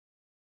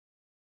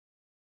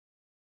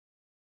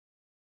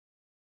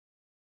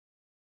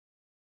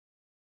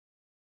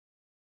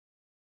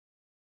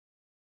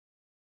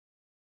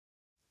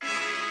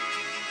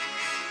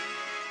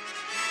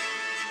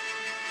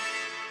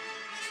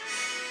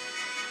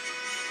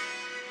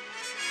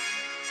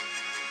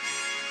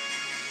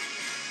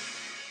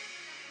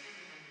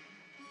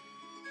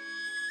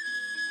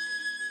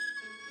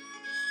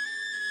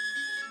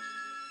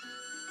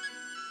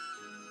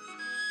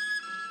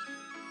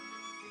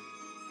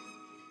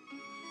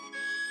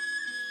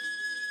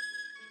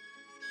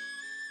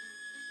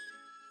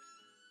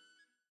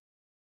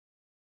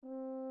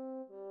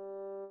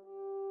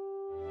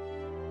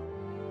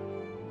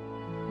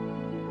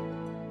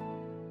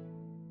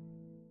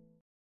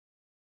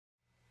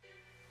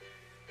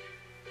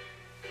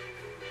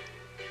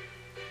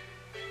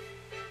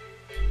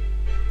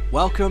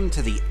Welcome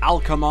to the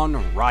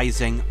Alchemon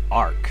Rising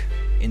arc.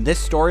 In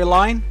this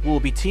storyline, we'll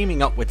be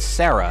teaming up with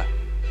Sarah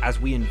as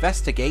we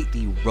investigate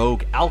the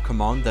rogue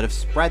Alchemon that have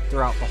spread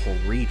throughout the whole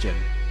region.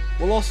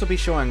 We'll also be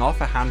showing off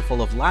a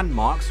handful of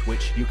landmarks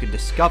which you can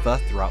discover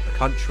throughout the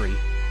country.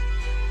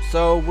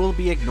 So we'll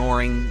be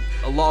ignoring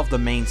a lot of the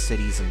main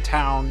cities and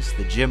towns,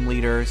 the gym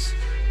leaders,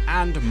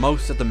 and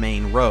most of the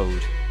main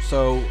road,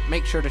 so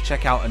make sure to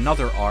check out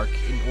another arc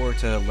in order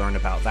to learn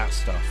about that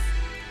stuff.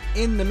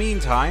 In the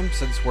meantime,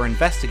 since we're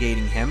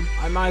investigating him,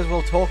 I might as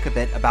well talk a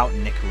bit about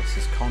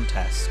Nicholas's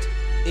contest.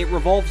 It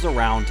revolves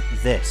around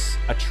this,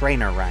 a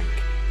trainer rank.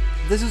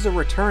 This is a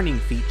returning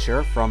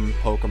feature from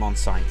Pokemon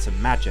Science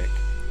and Magic.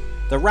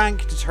 The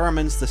rank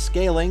determines the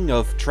scaling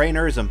of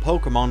trainers and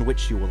Pokemon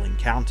which you will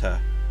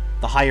encounter.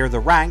 The higher the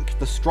rank,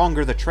 the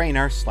stronger the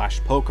trainer /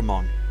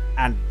 Pokemon,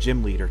 and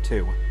gym leader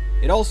too.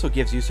 It also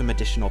gives you some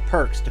additional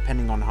perks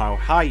depending on how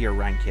high your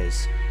rank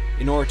is.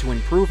 In order to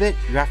improve it,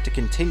 you have to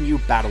continue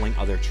battling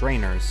other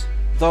trainers.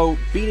 Though,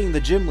 beating the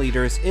gym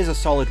leaders is a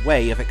solid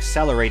way of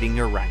accelerating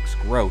your rank's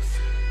growth.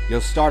 You'll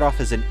start off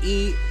as an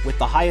E, with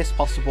the highest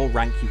possible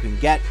rank you can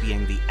get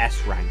being the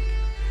S rank,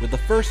 with the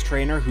first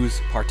trainer who's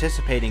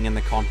participating in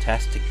the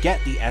contest to get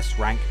the S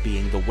rank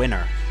being the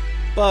winner.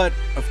 But,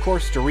 of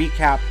course, to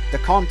recap, the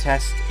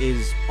contest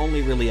is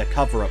only really a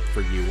cover-up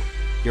for you.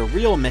 Your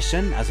real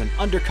mission as an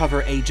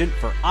undercover agent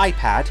for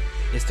iPad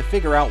is to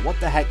figure out what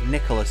the heck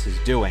Nicholas is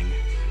doing.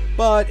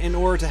 But in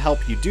order to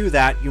help you do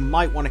that, you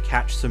might want to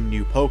catch some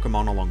new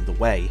Pokemon along the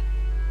way.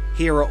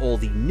 Here are all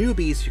the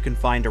newbies you can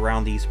find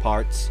around these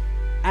parts,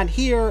 and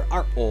here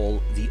are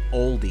all the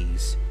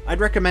oldies.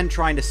 I'd recommend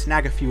trying to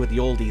snag a few of the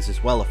oldies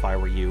as well if I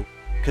were you,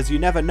 because you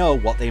never know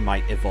what they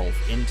might evolve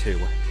into.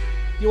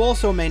 You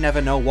also may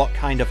never know what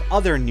kind of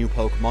other new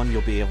Pokemon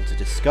you'll be able to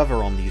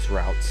discover on these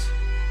routes.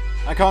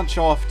 I can't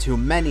show off too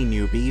many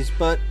newbies,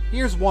 but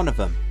here's one of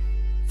them.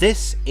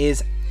 This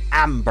is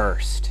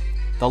Amburst,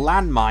 the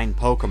landmine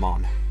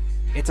Pokemon.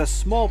 It's a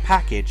small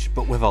package,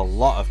 but with a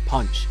lot of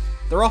punch.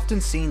 They're often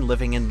seen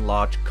living in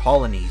large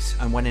colonies,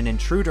 and when an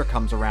intruder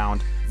comes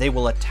around, they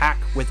will attack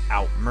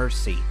without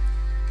mercy.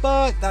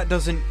 But that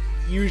doesn't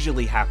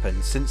usually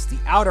happen, since the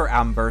outer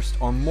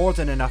Amburst are more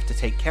than enough to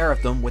take care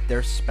of them with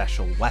their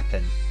special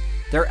weapon.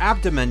 Their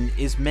abdomen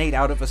is made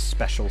out of a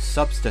special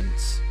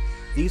substance.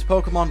 These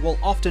Pokemon will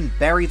often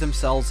bury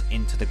themselves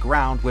into the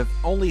ground with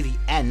only the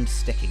end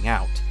sticking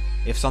out.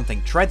 If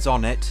something treads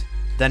on it,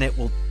 then it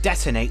will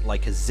detonate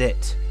like a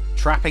zit,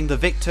 trapping the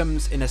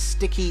victims in a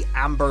sticky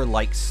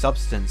amber-like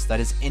substance that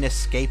is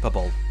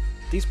inescapable.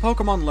 These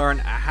Pokemon learn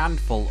a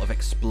handful of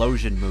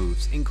explosion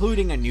moves,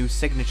 including a new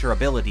signature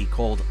ability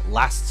called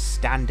Last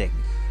Standing,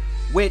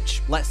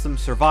 which lets them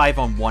survive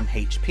on 1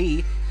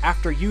 HP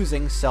after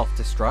using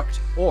self-destruct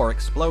or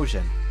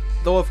explosion,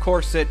 though of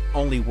course it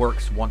only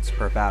works once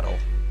per battle.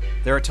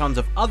 There are tons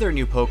of other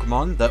new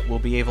Pokemon that we'll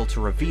be able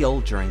to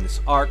reveal during this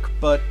arc,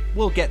 but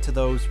we'll get to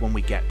those when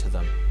we get to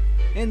them.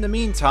 In the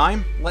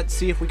meantime, let's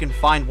see if we can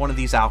find one of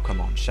these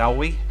Alchemon, shall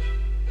we?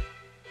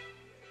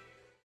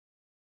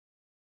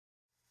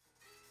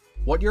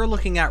 What you're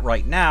looking at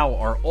right now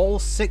are all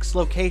 6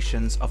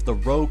 locations of the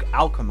rogue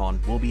Alchemon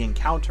we'll be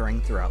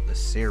encountering throughout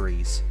this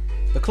series.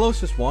 The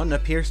closest one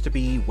appears to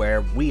be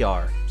where we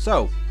are,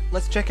 so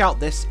let's check out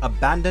this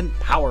abandoned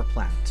power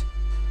plant,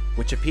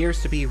 which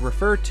appears to be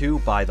referred to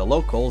by the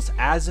locals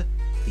as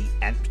the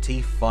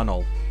Empty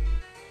Funnel.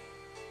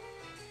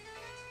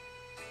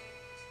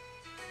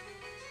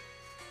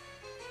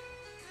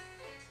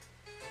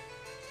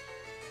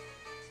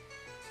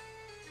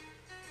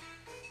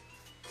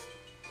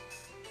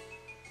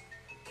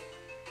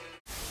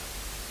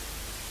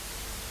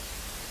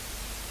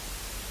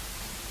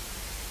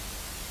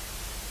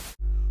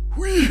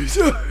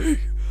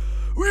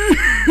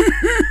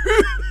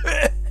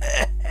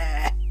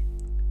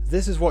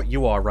 This is what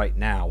you are right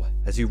now,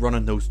 as you run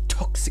on those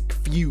toxic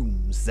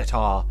fumes that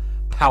are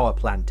power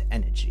plant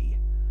energy.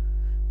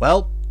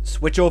 Well,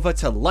 switch over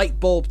to Light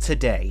Bulb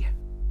today.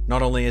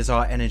 Not only is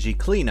our energy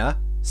cleaner,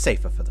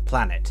 safer for the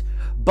planet,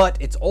 but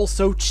it's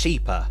also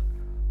cheaper.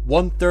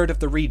 1/3 of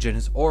the region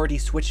has already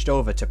switched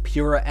over to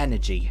purer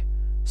energy.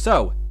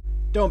 So,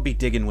 don't be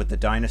digging with the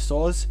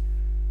dinosaurs,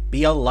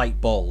 be a light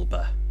bulb.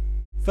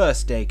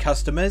 First day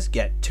customers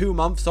get 2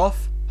 months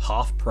off,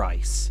 half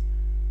price.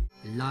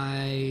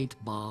 Light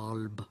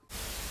bulb.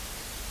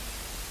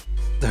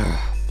 Ugh,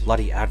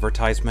 bloody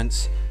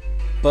advertisements.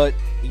 But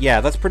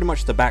yeah, that's pretty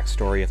much the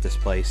backstory of this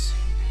place.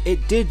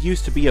 It did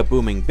used to be a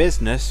booming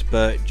business,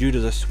 but due to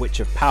the switch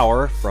of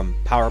power from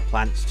power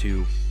plants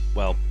to,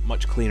 well,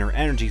 much cleaner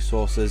energy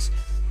sources,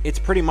 it's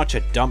pretty much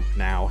a dump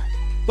now.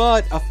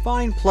 But a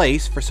fine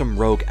place for some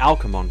rogue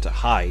Alchemon to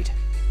hide.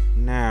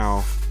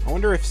 Now, I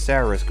wonder if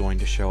Sarah's going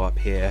to show up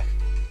here.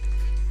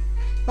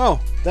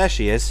 Oh, there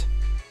she is.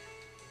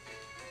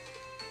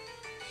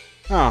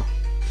 Oh,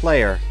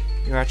 player,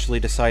 you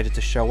actually decided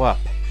to show up.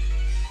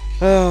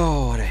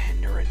 Oh, what a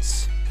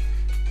hindrance.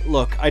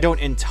 Look, I don't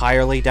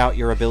entirely doubt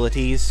your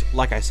abilities,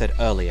 like I said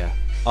earlier.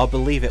 I'll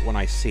believe it when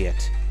I see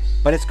it.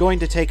 but it's going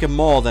to take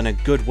more than a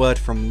good word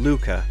from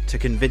Luca to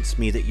convince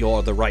me that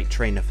you're the right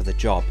trainer for the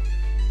job.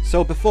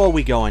 So before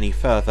we go any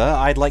further,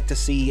 I'd like to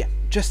see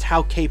just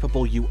how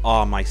capable you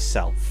are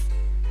myself.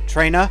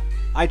 Trainer,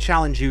 I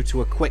challenge you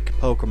to a quick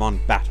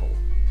Pokemon battle.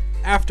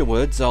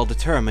 Afterwards, I'll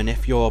determine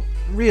if you're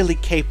really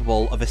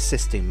capable of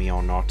assisting me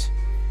or not.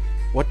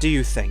 What do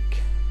you think?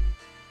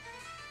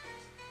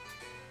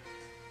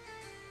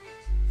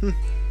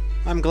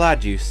 I'm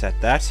glad you said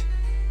that.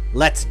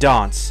 Let's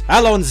dance.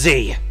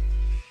 Allons-y!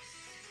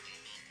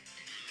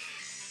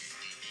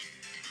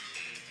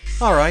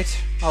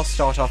 Alright, I'll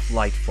start off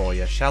light for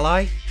you, shall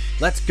I?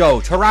 Let's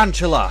go,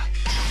 Tarantula!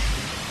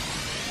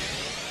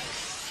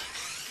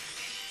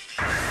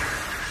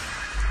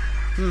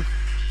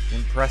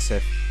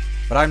 Impressive.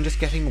 But I'm just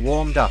getting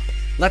warmed up.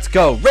 Let's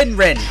go,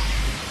 Rin!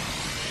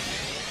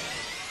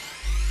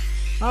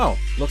 Oh,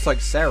 looks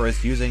like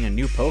Sarah's using a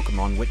new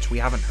Pokemon which we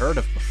haven't heard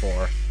of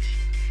before.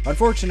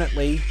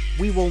 Unfortunately,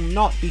 we will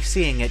not be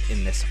seeing it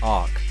in this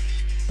arc.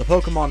 The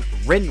Pokemon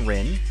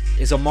Rin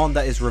is a mon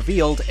that is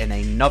revealed in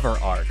another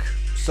arc,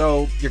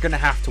 so you're gonna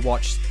have to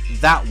watch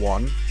that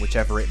one,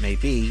 whichever it may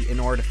be, in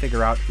order to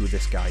figure out who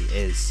this guy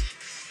is.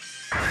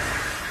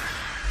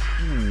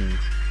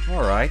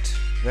 Alright,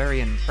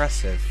 very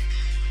impressive.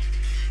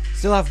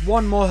 Still have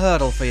one more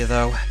hurdle for you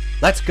though.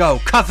 Let's go,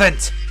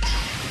 Covent!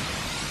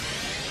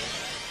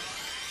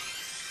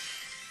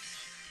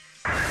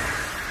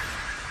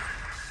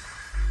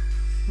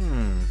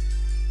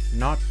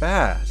 Not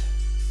bad.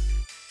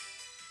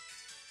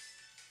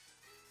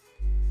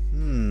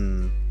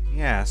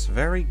 Yes,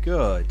 very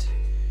good.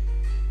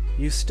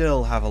 You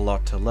still have a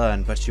lot to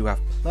learn, but you have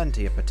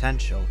plenty of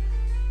potential,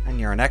 and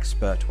you're an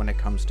expert when it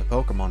comes to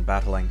Pokemon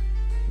battling.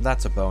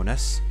 That's a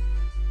bonus.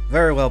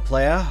 Very well,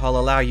 player, I'll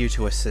allow you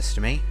to assist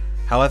me.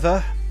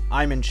 However,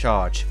 I'm in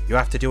charge. You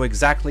have to do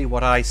exactly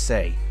what I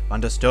say.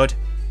 Understood?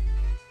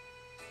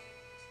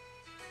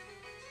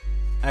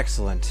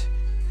 Excellent.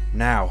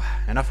 Now,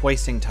 enough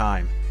wasting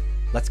time.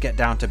 Let's get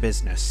down to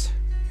business.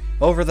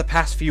 Over the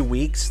past few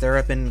weeks, there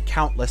have been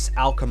countless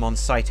Alcemon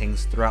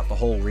sightings throughout the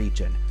whole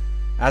region.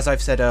 As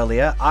I've said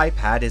earlier,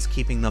 iPad is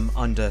keeping them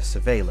under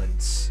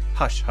surveillance.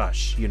 Hush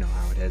hush, you know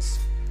how it is.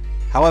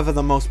 However,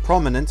 the most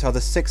prominent are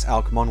the 6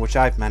 Alcemon which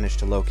I've managed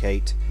to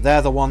locate.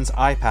 They're the ones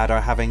iPad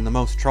are having the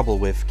most trouble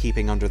with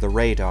keeping under the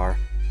radar.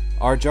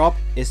 Our job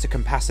is to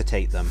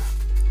capacitate them.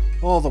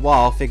 All the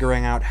while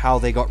figuring out how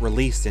they got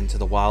released into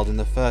the wild in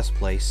the first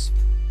place.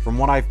 From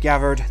what I've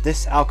gathered,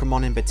 this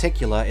Alcemon in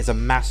particular is a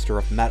master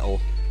of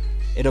metal.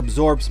 It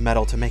absorbs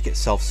metal to make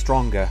itself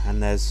stronger,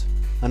 and there's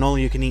an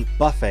all-you-can-eat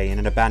buffet in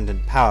an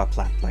abandoned power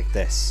plant like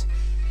this.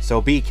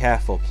 So be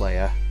careful,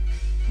 player.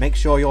 Make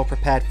sure you're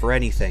prepared for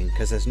anything,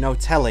 because there's no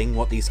telling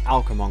what these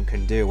Alcemon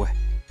can do.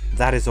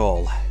 That is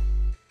all.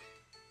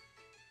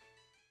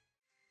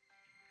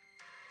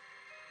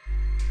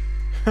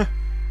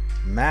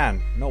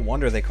 Man, no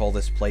wonder they call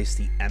this place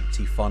the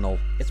Empty Funnel.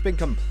 It's been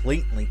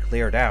completely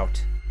cleared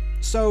out.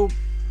 So,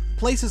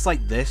 places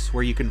like this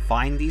where you can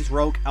find these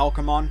rogue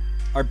Alcemon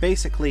are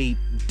basically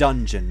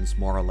dungeons,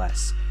 more or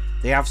less.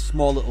 They have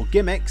small little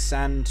gimmicks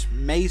and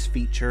maze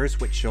features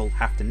which you'll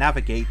have to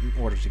navigate in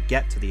order to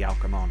get to the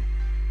Alcemon.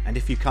 And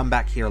if you come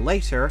back here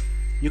later,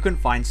 you can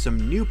find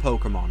some new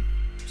Pokemon.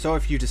 So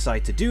if you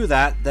decide to do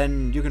that,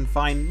 then you can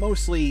find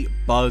mostly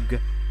Bug,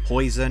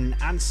 Poison,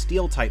 and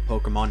Steel-type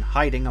Pokemon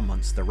hiding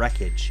amongst the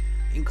wreckage,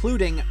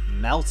 including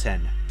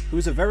Melton,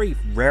 who's a very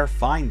rare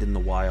find in the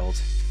wild.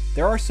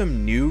 There are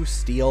some new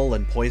Steel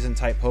and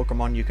Poison-type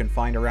Pokemon you can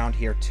find around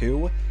here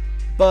too,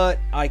 but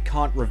I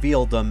can't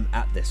reveal them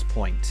at this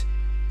point.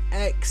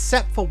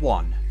 Except for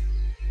one.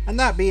 And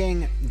that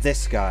being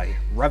this guy,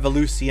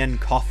 Revolution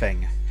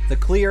Coughing, the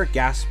clear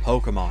gas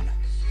Pokemon.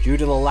 Due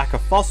to the lack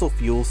of fossil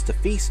fuels to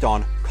feast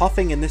on,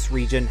 Coughing in this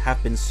region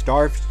have been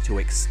starved to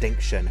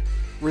extinction,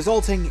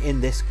 resulting in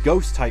this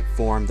ghost-type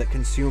form that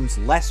consumes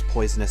less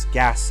poisonous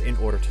gas in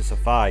order to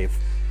survive.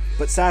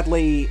 But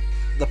sadly,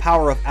 the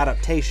power of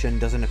adaptation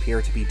doesn't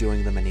appear to be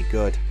doing them any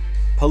good.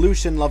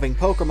 Pollution-loving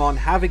Pokemon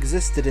have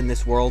existed in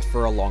this world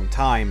for a long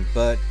time,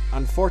 but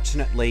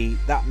unfortunately,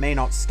 that may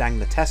not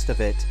stand the test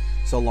of it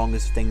so long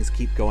as things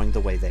keep going the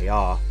way they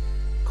are.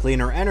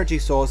 Cleaner energy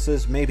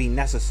sources may be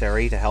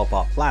necessary to help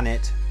our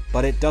planet,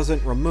 but it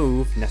doesn't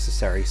remove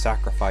necessary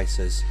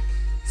sacrifices.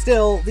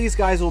 Still, these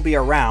guys will be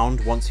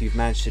around once you've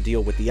managed to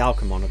deal with the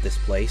Alcemon of this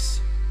place.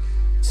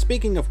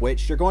 Speaking of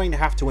which, you're going to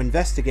have to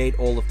investigate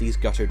all of these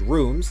guttered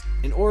rooms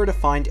in order to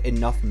find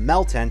enough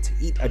Melton to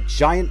eat a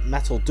giant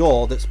metal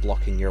door that's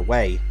blocking your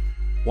way.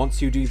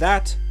 Once you do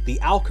that, the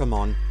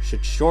Alcemon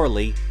should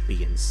surely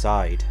be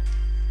inside.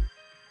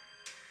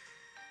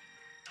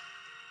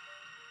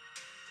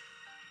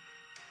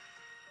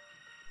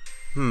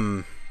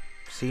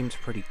 Seems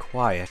pretty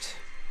quiet.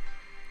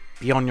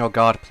 Be on your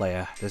guard,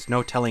 player. There's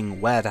no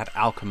telling where that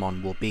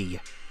Alcemon will be.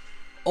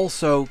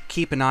 Also,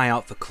 keep an eye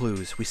out for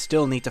clues. We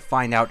still need to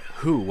find out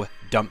who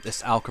dumped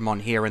this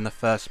Alcemon here in the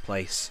first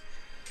place.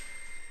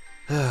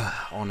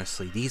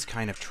 Honestly, these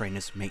kind of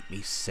trainers make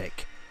me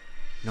sick.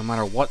 No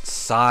matter what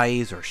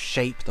size or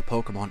shape the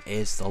Pokemon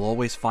is, they'll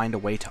always find a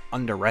way to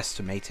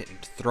underestimate it and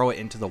throw it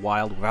into the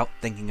wild without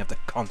thinking of the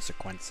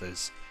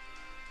consequences.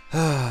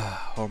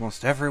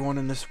 Almost everyone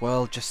in this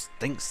world just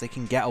thinks they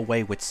can get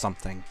away with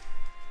something.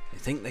 They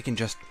think they can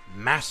just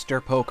master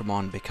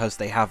Pokemon because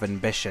they have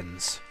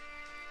ambitions.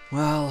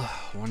 Well,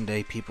 one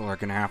day people are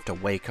gonna have to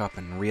wake up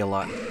and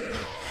realize...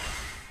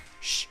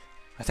 Shh,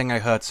 I think I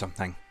heard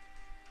something.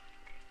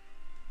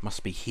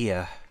 Must be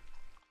here.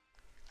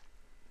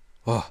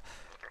 Oh,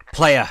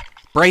 player,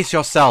 brace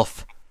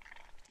yourself!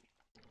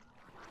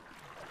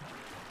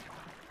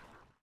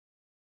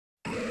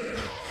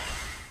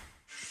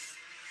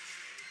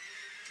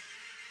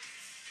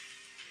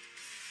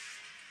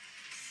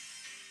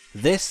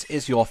 This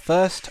is your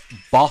first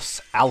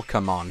boss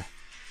Alcamon.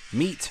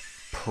 Meet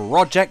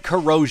Project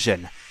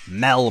Corrosion,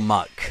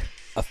 Melmuck.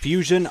 A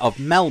fusion of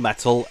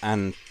Melmetal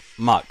and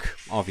Muck,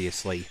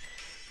 obviously.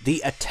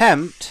 The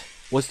attempt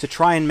was to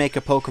try and make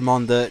a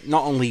Pokemon that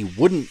not only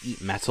wouldn't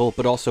eat metal,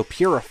 but also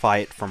purify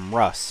it from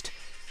rust.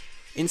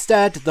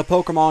 Instead, the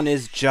Pokemon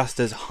is just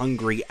as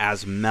hungry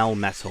as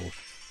Melmetal,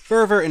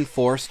 further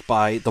enforced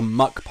by the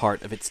Muck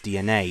part of its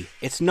DNA.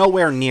 It's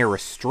nowhere near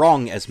as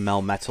strong as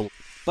Melmetal,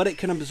 but it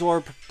can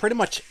absorb pretty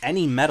much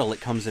any metal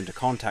it comes into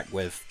contact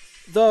with,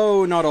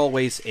 though not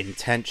always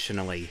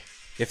intentionally.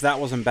 If that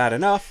wasn't bad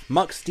enough,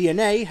 Muck's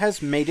DNA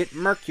has made it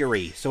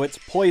mercury, so it's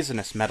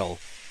poisonous metal,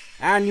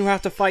 and you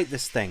have to fight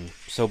this thing,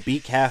 so be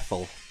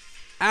careful.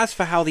 As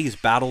for how these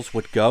battles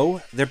would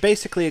go, they're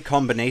basically a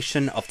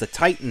combination of the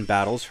Titan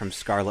battles from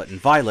Scarlet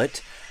and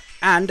Violet,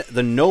 and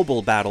the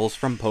Noble battles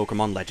from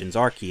Pokemon Legends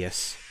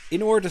Arceus.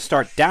 In order to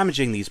start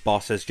damaging these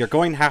bosses, you're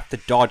going to have to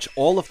dodge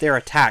all of their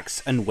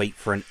attacks and wait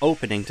for an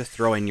opening to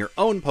throw in your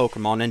own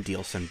Pokemon and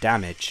deal some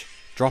damage.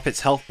 Drop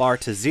its health bar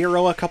to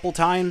 0 a couple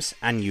times,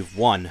 and you've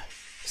won.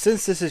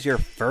 Since this is your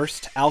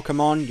first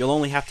Alcamon, you'll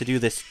only have to do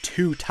this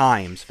 2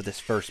 times for this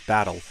first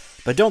battle,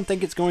 but don't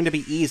think it's going to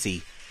be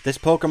easy. This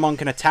Pokemon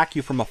can attack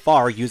you from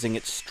afar using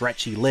its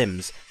stretchy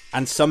limbs,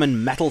 and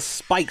summon metal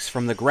spikes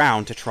from the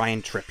ground to try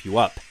and trip you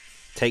up.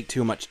 Take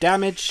too much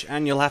damage,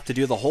 and you'll have to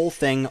do the whole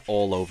thing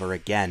all over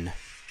again.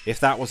 If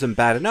that wasn't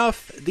bad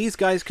enough, these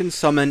guys can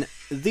summon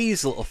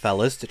these little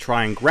fellas to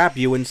try and grab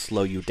you and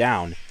slow you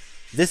down.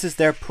 This is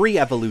their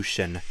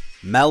pre-evolution,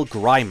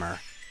 Melgrimer.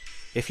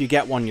 If you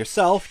get one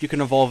yourself, you can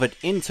evolve it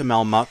into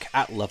Melmuck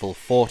at level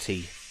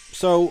 40.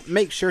 So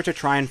make sure to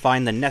try and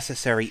find the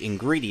necessary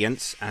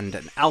ingredients and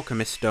an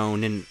alchemist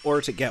stone in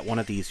order to get one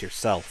of these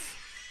yourself.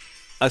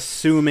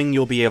 Assuming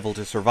you'll be able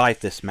to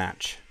survive this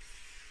match.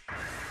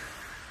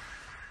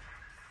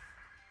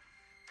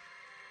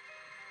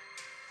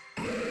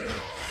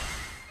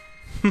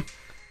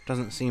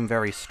 Doesn't seem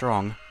very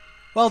strong.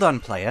 Well done,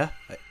 player.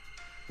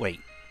 Wait,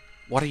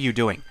 what are you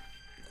doing?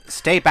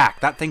 Stay back,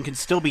 that thing can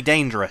still be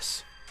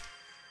dangerous.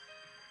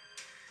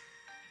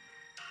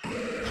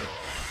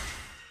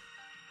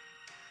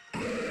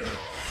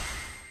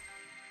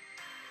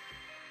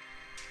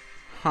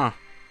 Huh.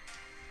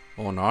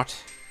 Or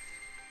not.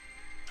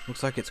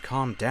 Looks like it's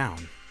calmed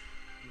down.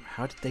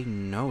 How did they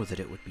know that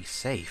it would be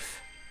safe?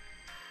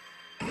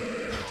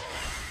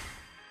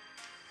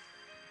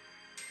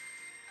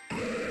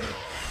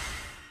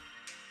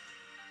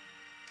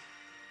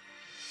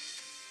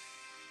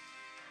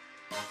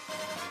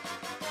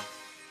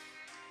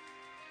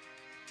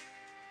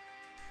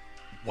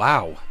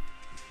 Wow.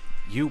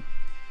 You're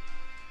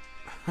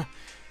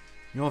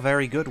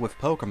very good with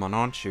Pokemon,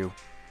 aren't you?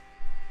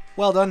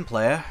 Well done,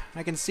 player.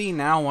 I can see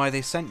now why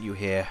they sent you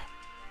here.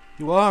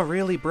 You are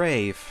really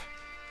brave.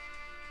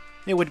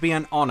 It would be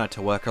an honor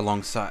to work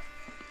alongside...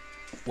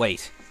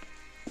 Wait.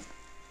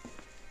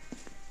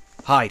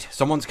 Hide,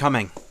 someone's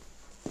coming.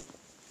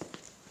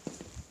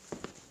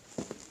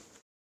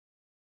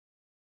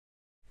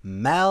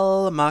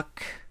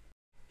 Melmuck.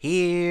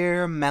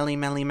 Here, Melly,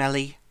 Melly,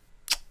 Melly.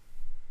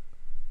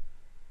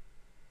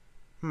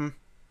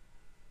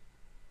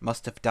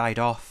 Must have died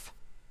off.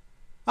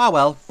 Ah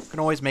well,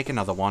 can always make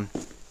another one.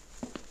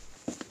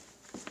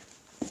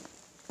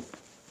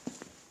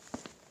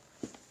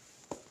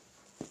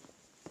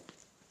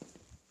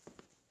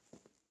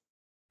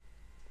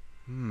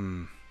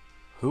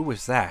 Who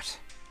was that?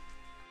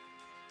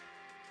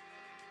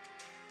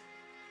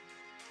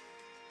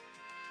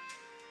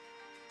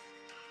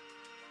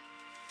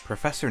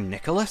 Professor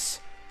Nicholas?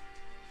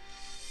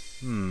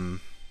 And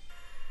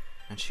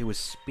she was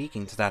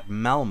speaking to that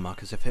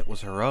Melmuck as if it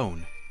was her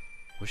own.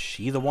 Was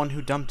she the one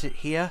who dumped it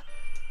here?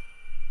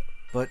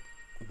 But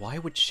why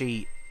would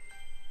she...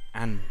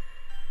 and...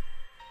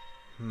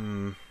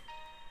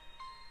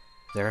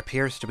 There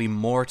appears to be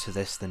more to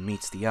this than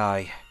meets the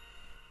eye.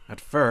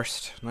 At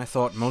first, I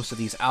thought most of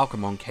these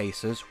Alcamon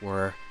cases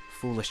were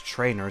foolish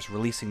trainers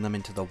releasing them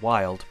into the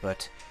wild,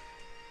 but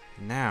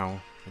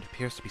now it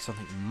appears to be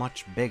something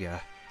much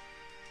bigger.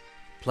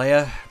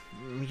 Player,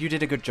 you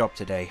did a good job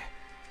today.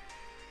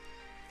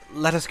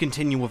 Let us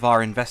continue with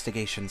our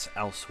investigations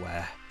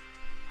elsewhere.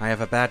 I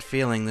have a bad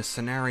feeling this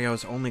scenario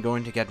is only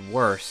going to get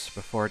worse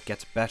before it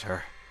gets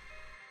better.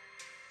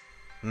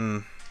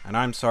 And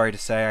I'm sorry to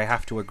say I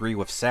have to agree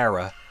with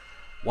Sarah.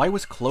 Why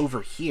was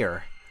Clover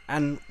here?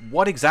 And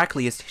what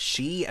exactly is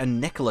she and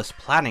Nicholas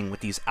planning with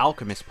these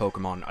alchemist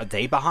Pokemon? Are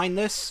they behind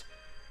this?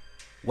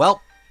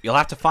 Well, you'll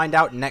have to find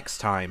out next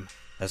time,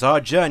 as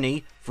our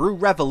journey through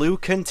Revolu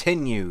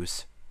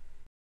continues.